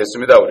자유롭게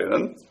됐습니다.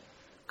 우리는.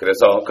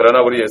 그래서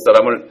그러나 우리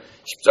옛사람을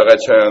십자가에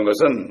처형한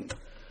것은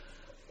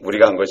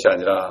우리가 한 것이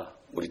아니라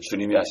우리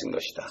주님이 하신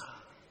것이다.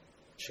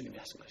 주님이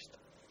하신 것이다.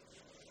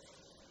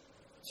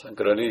 참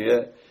그러니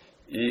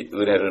이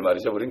은혜를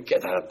말이죠. 우리는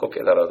깨달았고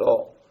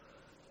깨달아도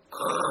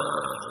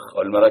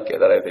얼마나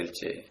깨달아야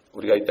될지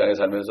우리가 이 땅에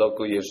살면서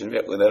그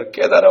예수님의 은혜를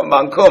깨달은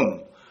만큼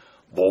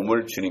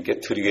몸을 주님께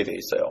드리게 돼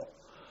있어요.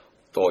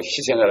 또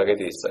희생을 하게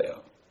돼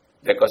있어요.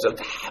 내 것을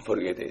다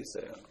버리게 돼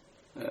있어요.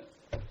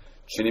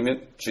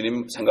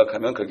 주님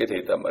생각하면 그렇게 돼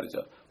있단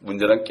말이죠.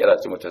 문제는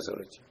깨닫지 못해서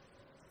그렇죠.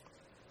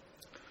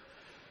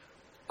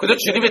 근데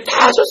주님이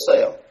다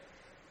하셨어요.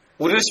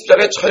 우리는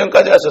십자가에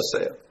처형까지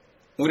하셨어요.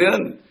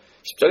 우리는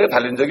십자가에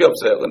달린 적이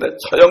없어요. 근데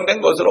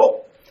처형된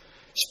것으로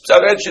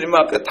십자가에 주님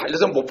앞에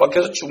달려서 못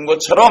박혀서 죽은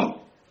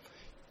것처럼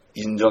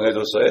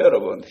인정해줬어요,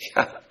 여러분.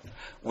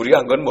 우리가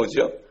한 건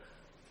뭐죠?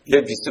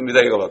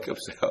 믿습니다 이거밖에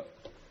없어요.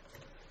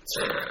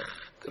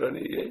 그러니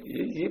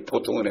이게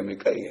보통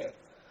은혜입니까 이게?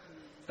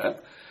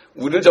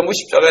 우리를 전부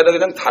십자가에다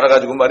그냥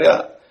달아가지고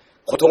말이야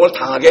고통을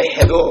당하게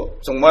해도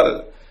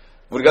정말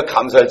우리가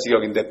감사할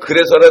지경인데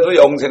그래서라도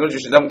영생을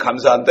주신다면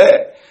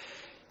감사한데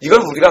이걸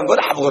우리가 한 건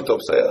아무것도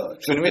없어요.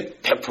 주님이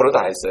 100%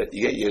 다 했어요.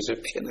 이게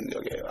예수의 피의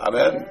능력이에요.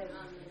 아멘.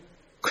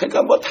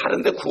 그러니까 뭐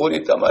다른데 구원이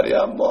있단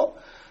말이야. 뭐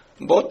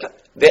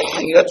내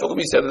행위가 조금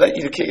있어야 되나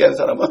이렇게 얘기하는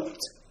사람은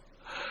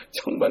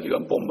정말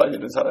이건 못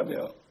말리는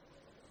사람이에요.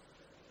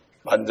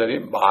 완전히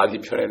마귀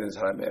편에 있는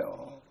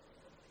사람이에요.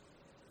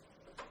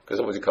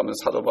 그래서 오직하면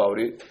사도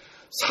바울이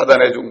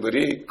사단의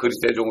종들이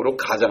그리스도의 종으로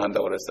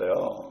가장한다고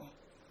그랬어요.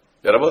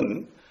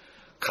 여러분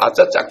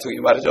가짜 짝퉁이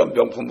말이죠.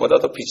 명품보다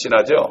더 빛이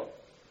나죠.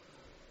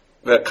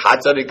 왜?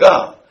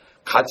 가짜니까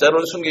가짜를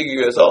숨기기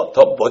위해서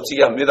더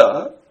멋지게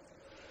합니다.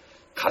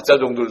 가짜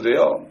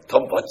종들도요 더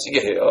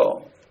멋지게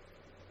해요.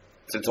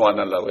 들통 안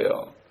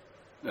나려고요.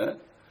 네?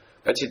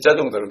 진짜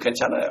종들은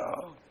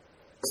괜찮아요.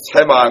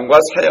 새 마음과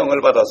새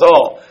영을 받아서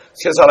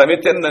새 사람이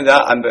됐느냐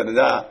안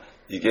되느냐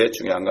이게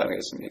중요한 거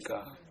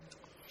아니겠습니까?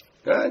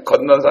 그러니까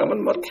거듭난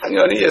사람은 뭐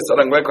당연히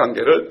옛사람과의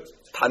관계를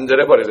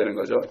단절해 버려야 되는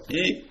거죠.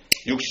 이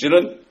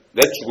육신은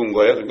내 죽은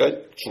거예요.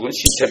 그러니까 죽은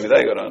시체입니다.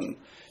 이거는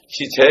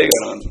시체야.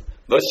 이거는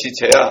너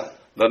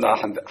시체야. 너 나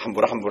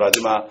함부로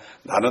하지 마.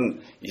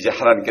 나는 이제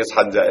하나님께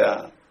산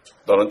자야.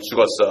 너는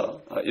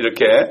죽었어.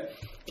 이렇게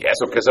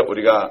계속해서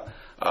우리가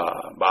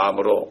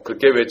마음으로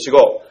그렇게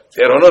외치고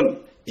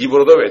때로는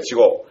입으로도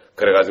외치고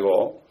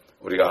그래가지고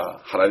우리가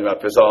하나님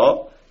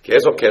앞에서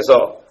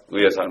계속해서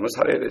의의 삶을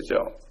살아야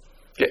되죠.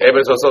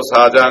 에베소서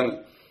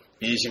 4장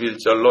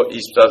 21절로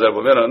 24절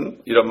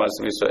보면은 이런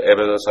말씀이 있어요.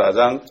 에베소서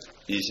 4장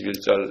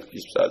 21절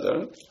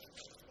 24절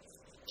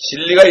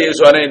진리가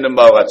예수 안에 있는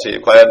바와 같이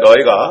과연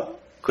너희가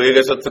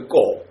그에게서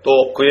듣고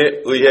또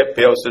그에 의해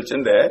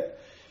배웠을진데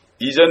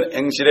이전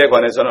행실에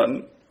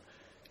관해서는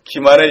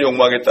기만의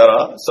욕망에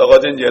따라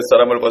썩어진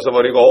옛사람을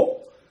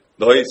벗어버리고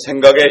너희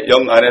생각의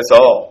영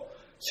안에서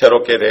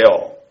새롭게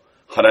되어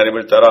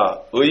하나님을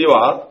따라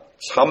의와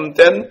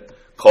참된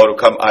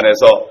거룩함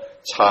안에서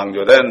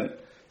창조된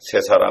새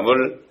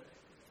사람을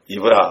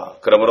입으라.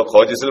 그러므로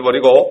거짓을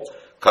버리고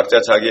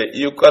각자 자기의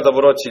이웃과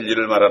더불어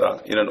진리를 말하라.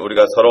 이는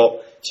우리가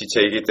서로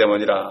지체이기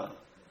때문이라.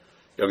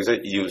 여기서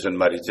이웃은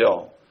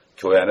말이죠.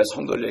 교회 안에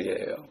성도를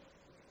얘기해요.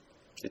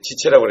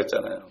 지체라고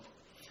그랬잖아요.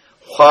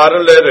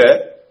 화를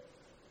내되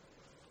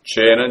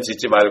죄는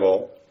짓지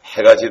말고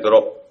해가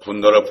지도록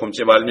분노를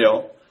품지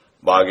말며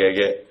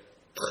마귀에게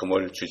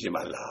틈을 주지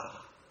말라.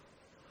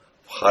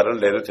 화를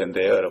내도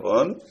된대요,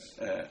 여러분.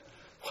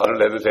 화를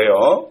내도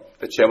돼요.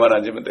 죄만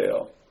안 지면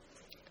돼요.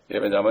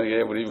 왜냐하면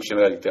이게 우리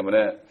육신을 가지기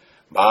때문에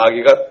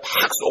마귀가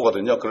팍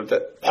쏘거든요. 그럴 때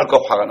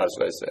벌컥 화가 날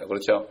수가 있어요.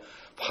 그렇죠?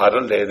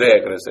 화를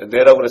내되 그랬어요.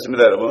 내라고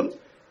그랬습니다, 여러분.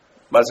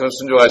 말씀을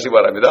순종하시기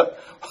바랍니다.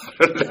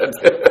 화를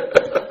내되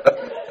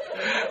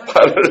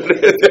화를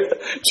내되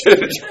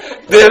죄를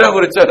내라고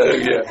그랬잖아요,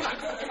 여기에.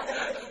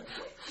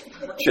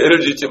 죄를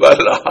짓지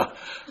말라.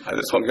 아주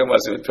성경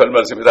말씀이 별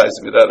말씀이 다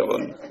있습니다,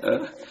 여러분.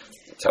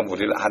 참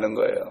우리를 아는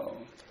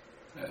거예요.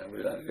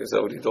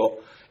 그래서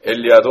우리도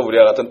엘리야도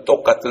우리와 같은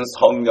똑같은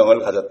성령을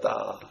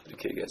가졌다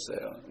이렇게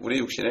얘기했어요. 우리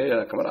육신에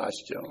연약함을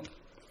아시죠?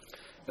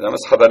 왜냐하면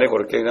사단이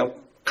그렇게 그냥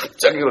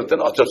갑자기 그럴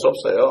때는 어쩔 수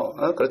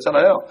없어요.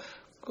 그렇잖아요.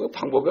 그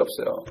방법이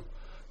없어요.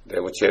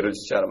 내고 죄를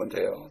짓지 않으면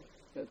돼요.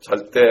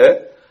 절대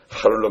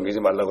하루를 넘기지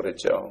말라고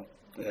그랬죠.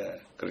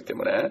 그렇기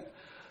때문에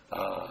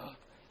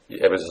이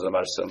에베소서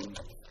말씀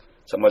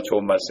정말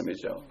좋은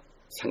말씀이죠.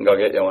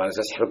 생각의 영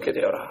안에서 새롭게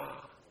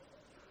되어라.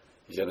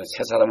 이제는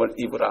새 사람을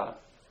입으라.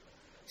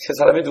 새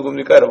사람이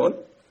누굽니까,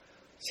 여러분?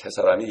 새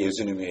사람이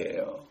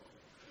예수님이에요.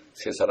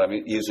 새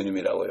사람이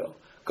예수님이라고요.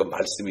 그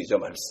말씀이죠,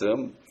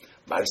 말씀.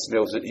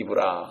 말씀의 옷을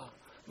입으라.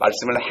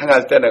 말씀을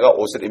행할 때 내가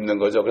옷을 입는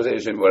거죠. 그래서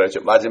예수님이 뭐라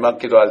했죠? 마지막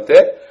기도할 때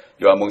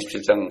요한복음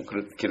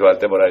 17장 기도할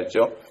때 뭐라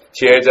했죠?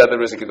 제자들을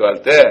위해서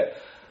기도할 때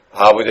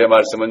아버지의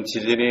말씀은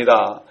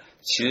진리니이다.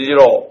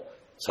 진리로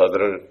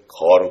저들을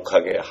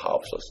거룩하게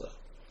하옵소서.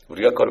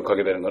 우리가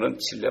거룩하게 되는 것은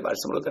진리의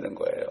말씀으로 되는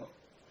거예요.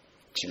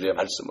 진리의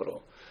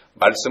말씀으로.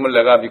 말씀을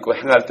내가 믿고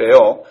행할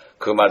때요,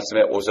 그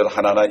말씀의 옷을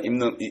하나하나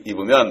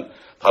입으면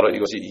바로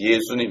이것이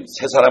예수님,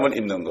 새 사람을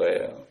입는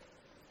거예요.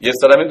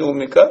 옛사람이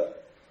누굽니까?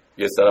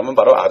 옛사람은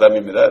바로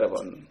아담입니다,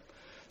 여러분.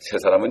 새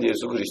사람은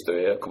예수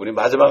그리스도예요. 그분이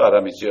마지막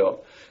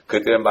아담이지요.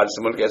 그 때문에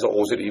말씀을 계속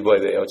옷을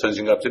입어야 돼요.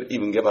 전신갑주를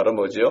입은 게 바로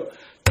뭐지요?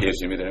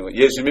 예수님이 되는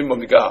거예요. 예수님이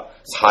뭡니까?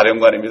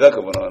 사령관입니다,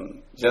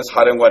 그분은. 이제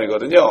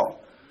사령관이거든요.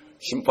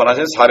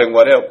 심판하신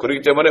사령관이에요. 그렇기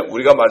때문에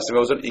우리가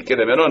말씀의 옷을 입게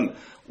되면은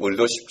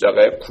우리도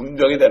십자가의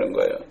군병이 되는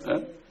거예요.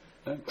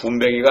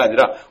 군병이가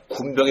아니라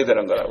군병이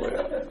되는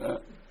거라고요.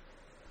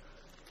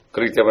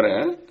 그렇기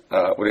때문에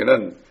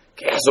우리는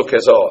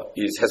계속해서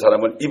이 새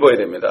사람을 입어야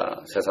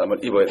됩니다. 새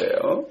사람을 입어야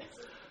돼요.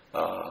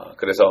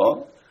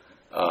 그래서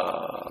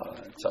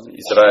참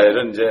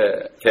이스라엘은 이제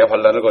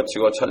대환란을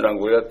거치고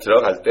천연왕국에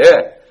들어갈 때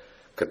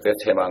그때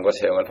새 마음과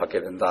새 영을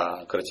받게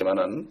된다.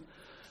 그렇지만은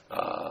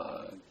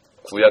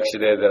구약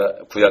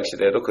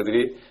시대에도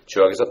그들이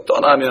죄악에서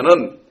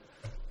떠나면은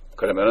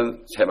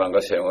그러면은 새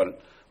마음과 새 영을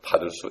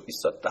받을 수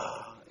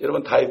있었다.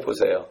 여러분 다윗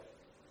보세요.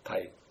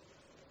 다윗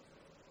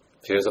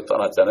죄에서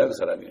떠났잖아요, 그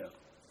사람이요.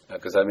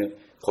 그 사람이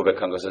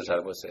고백한 것을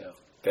잘 보세요.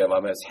 내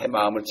마음에 새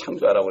마음을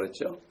창조하라고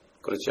그랬죠.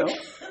 그렇죠?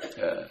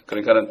 예.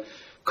 그러니까는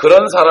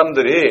그런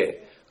사람들이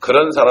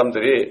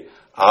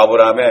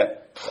아브라함의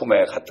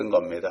품에 갔던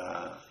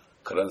겁니다.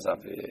 그런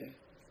사람들이.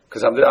 그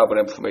사람들이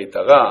아브라함의 품에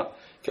있다가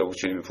결국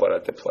주님이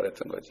부활할 때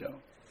부활했던 거죠.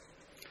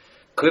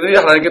 그들이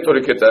하나님께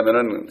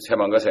돌이켰다면은 새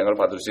마음과 새 영을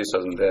받을 수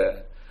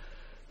있었는데,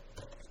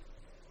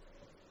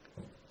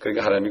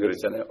 그러니까 하나님이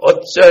그랬잖아요.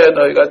 어찌하여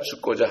너희가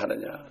죽고자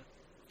하느냐.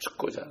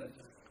 죽고자 하느냐.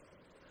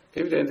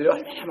 유대인들이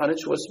얼마나 많이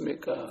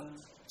죽었습니까?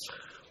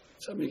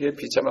 참 이게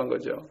비참한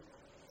거죠.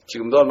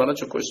 지금도 얼마나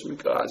죽고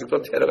있습니까?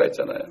 아직도 테러가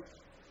있잖아요.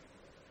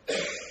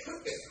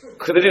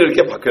 그들이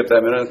이렇게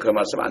바뀌었다면 그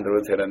말씀 안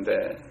들어도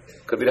되는데,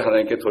 그들이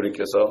하나님께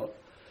돌이켜서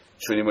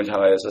주님을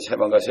향하여서 새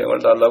마음과 새 영을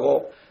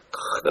달라고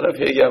그들은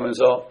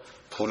회개하면서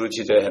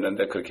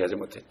부르짖어했는데 그렇게 하지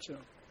못했죠.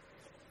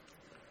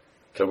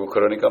 결국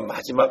그러니까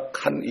마지막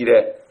한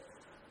일에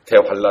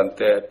대환란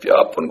때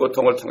뼈아픈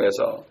고통을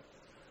통해서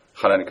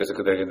하나님께서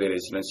그들에게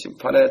내리시는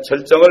심판의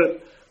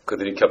절정을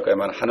그들이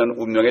겪어야만 하는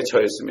운명에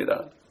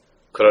처했습니다.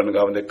 그런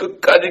가운데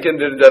끝까지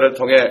견디는 자를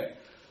통해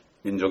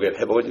민족의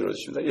회복을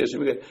이루었습니다.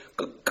 예수님이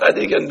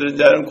끝까지 견디는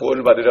자는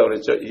구원을 받으라고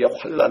그랬죠. 이게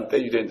환란 때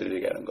유대인들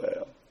얘기하는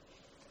거예요.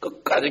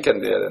 끝까지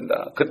견뎌야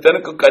된다.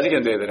 그때는 끝까지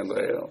견뎌야 되는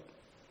거예요.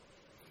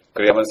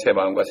 그래야만 새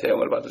마음과 새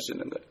영을 받을 수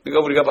있는 거예요.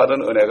 그러니까 우리가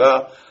받은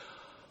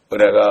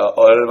은혜가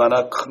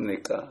얼마나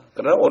큽니까?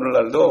 그러나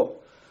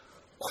오늘날도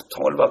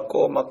고통을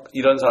받고 막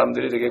이런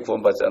사람들이 되게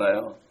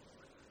구원받잖아요.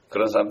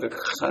 그런 사람들이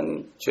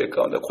가장 죄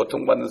가운데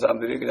고통받는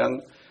사람들이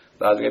그냥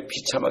나중에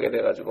비참하게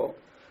돼가지고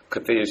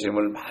그때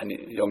예수님을 많이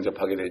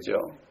영접하게 되죠.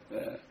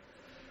 예.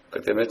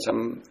 그 때문에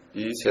참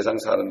이 세상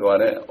사는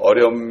동안에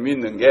어려움이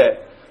있는 게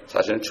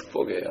사실은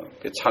축복이에요.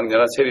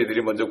 창녀나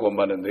세리들이 먼저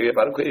구원받는데 이게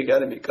바로 그 얘기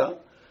아닙니까?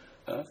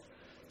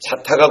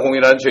 자타가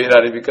공인한 죄인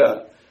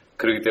아닙니까?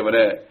 그렇기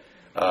때문에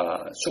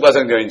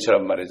수가성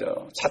여인처럼 말이죠.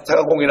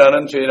 자타가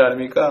공인하는 죄인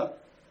아닙니까?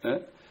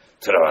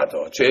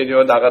 들어와도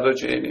죄인이요 나가도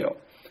죄인이요.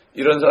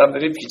 이런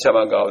사람들이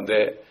비참한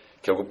가운데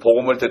결국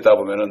복음을 듣다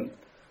보면은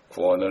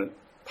구원을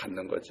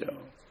받는 거죠.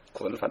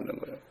 구원을 받는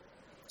거예요.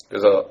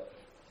 그래서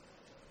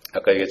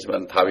아까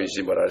얘기했지만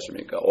다윗이 뭐라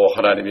하십니까? 오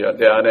하나님이여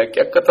내 안에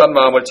깨끗한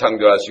마음을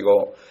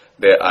창조하시고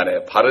내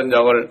안에 바른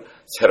영을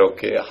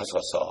새롭게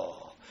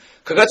하소서.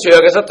 그가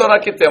죄악에서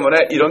떠났기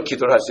때문에 이런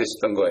기도를 할 수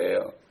있었던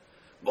거예요.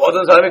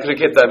 모든 사람이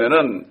그렇게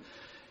했다면은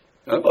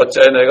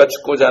어찌하여 너희가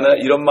죽고자 하냐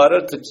이런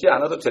말을 듣지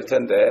않아도 될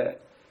텐데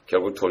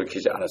결국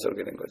돌이키지 않아서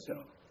그렇게 된 거죠.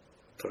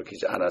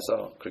 돌이키지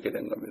않아서 그렇게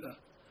된 겁니다.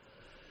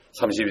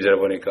 32절에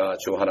보니까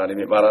주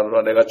하나님이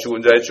말하노라 내가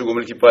죽은 자의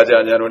죽음을 기뻐하지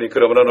아니하노니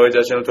그러므로 너희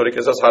자신을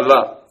돌이켜서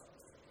살라.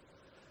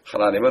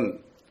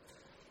 하나님은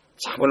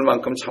참을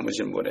만큼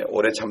참으신 분이에요.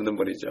 오래 참는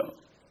분이죠.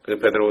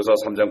 그래서 베드로후서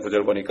 3장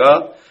 9절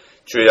보니까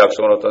주의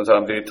약속은 어떤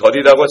사람들이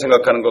더디다고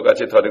생각하는 것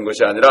같이 더딘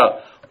것이 아니라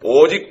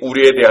오직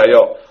우리에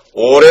대하여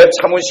오래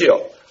참으시어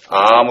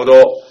아무도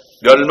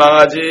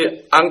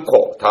멸망하지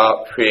않고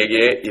다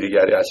회개에 이르게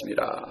하려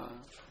하십니다.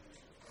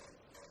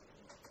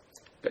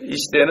 이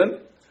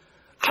시대는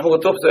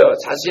아무것도 없어요.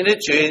 자신이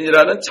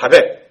죄인이라는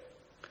자백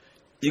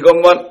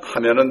이것만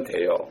하면은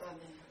돼요.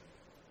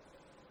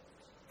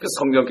 그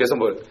성령께서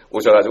뭐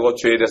오셔가지고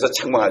죄에 대해서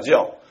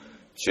책망하죠.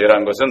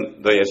 죄라는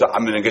것은 너 예수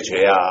안 믿는 게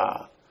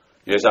죄야.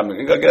 예수 안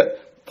믿는 게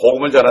그러니까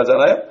복음을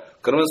전하잖아요.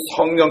 그러면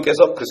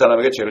성령께서 그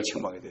사람에게 죄를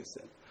책망하게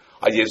됐어요.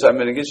 예수 안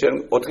믿는 게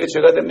죄는 어떻게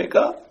죄가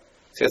됩니까?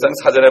 세상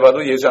사전에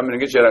봐도 예수 안 믿는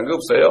게 죄라는 게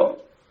없어요.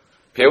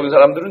 배운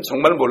사람들은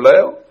정말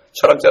몰라요.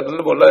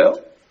 철학자들도 몰라요.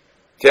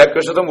 대학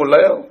교수도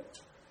몰라요.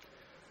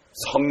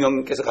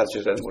 성령께서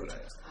가르쳐줘야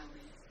몰라요.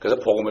 그래서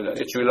복음을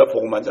전해 주일날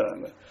복음만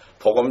전하는 거예요.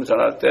 복음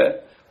전할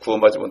때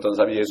구원받지 못한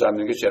사람이 예수 안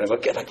믿는 게 죄라는 걸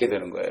깨닫게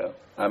되는 거예요.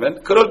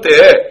 아멘. 그럴 때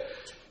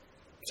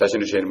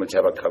자신의 죄인임을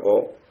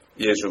자박하고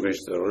예수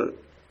그리스도를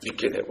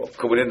믿게 되고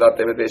그분이 나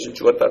때문에 대신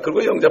죽었다.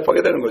 그리고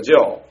영접하게 되는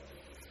거죠.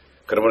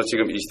 그러므로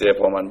지금 이 시대에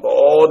범한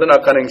모든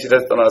악한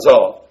행실에서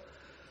떠나서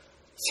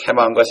새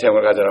마음과 새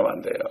영을 가져라면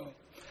안 돼요.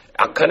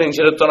 악한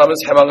행실을 떠나면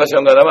새 마음과 새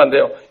영을 가져라면 안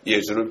돼요.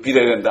 예수를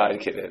믿어야 된다.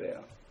 이렇게 돼야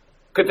돼요.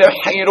 그때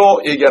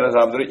행위로 얘기하는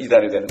사람들은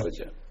이단이 되는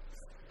거죠.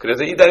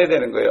 그래서 이단이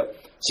되는 거예요.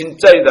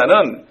 진짜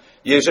이단은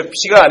예수의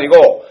피가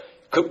아니고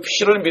그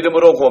피를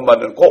믿음으로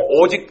구원받는 그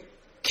오직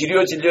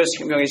길이요 진리요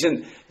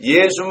생명이신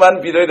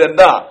예수만 믿어야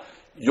된다.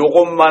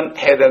 요것만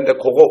해야 되는데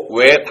그거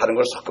외에 다른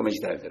걸 섞으면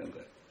이단이 되는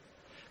거예요.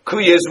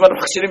 그 예수만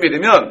확실히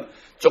믿으면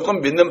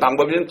조금 믿는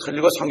방법이 좀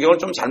틀리고 성경을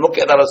좀 잘못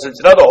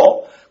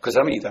깨달았을지라도 그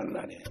사람은 이단은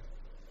아니에요.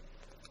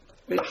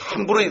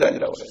 함부로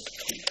이단이라고 그래요.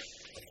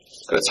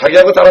 그래서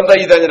자기하고 다른 다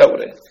이단이라고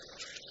그래요.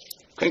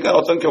 그러니까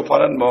어떤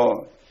교파는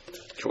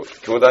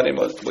교단이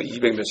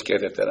 200 몇십 개가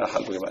됐다나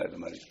한국에만 해도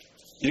말이죠.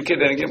 이렇게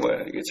되는 게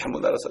뭐예요? 이게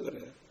잘못 알아서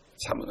그래요.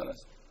 잘못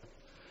알아서.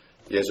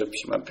 예수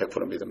피만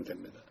 100% 믿으면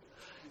됩니다.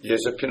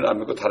 예수 피는 안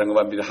믿고 다른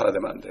것만 믿으면 하나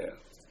되면 안 돼요.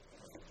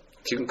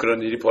 지금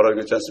그런 일이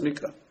벌어지고 있지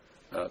않습니까?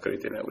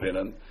 그렇기 때문에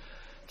우리는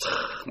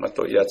정말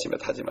또 이 아침에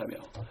다짐하며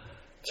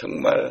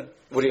정말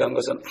우리가 한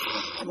것은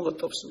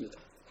아무것도 없습니다.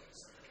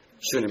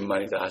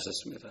 주님만이 다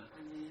하셨습니다.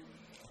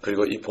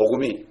 그리고 이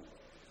복음이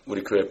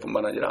우리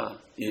교회뿐만 아니라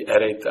이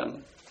LA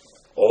땅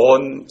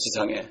온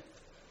지상에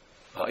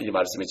이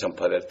말씀이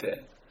전파될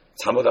때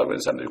잘못 알고 있는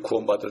사람들이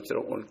구원받을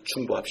때로 오늘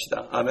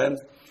충보합시다. 아멘.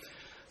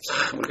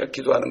 참 우리가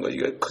기도하는 거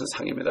이게 큰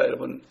상입니다,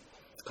 여러분.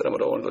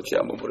 그러므로 오늘도 주의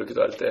한번 부르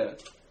기도할 때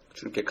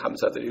주님께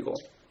감사드리고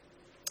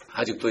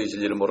아직도 이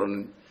진리를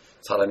모르는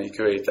사람이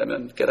교회에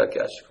있다면 깨닫게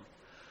하시고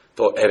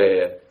또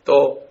LA에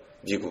또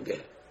미국에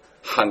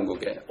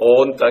한국에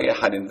온 땅의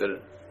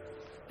한인들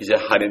이제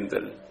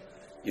한인들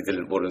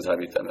이들 모르는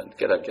사람이 있다면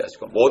깨닫게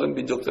하시고 모든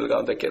민족들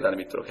가운데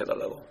깨달음이 있도록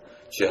해달라고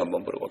주의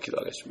한번 부르고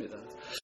기도하겠습니다.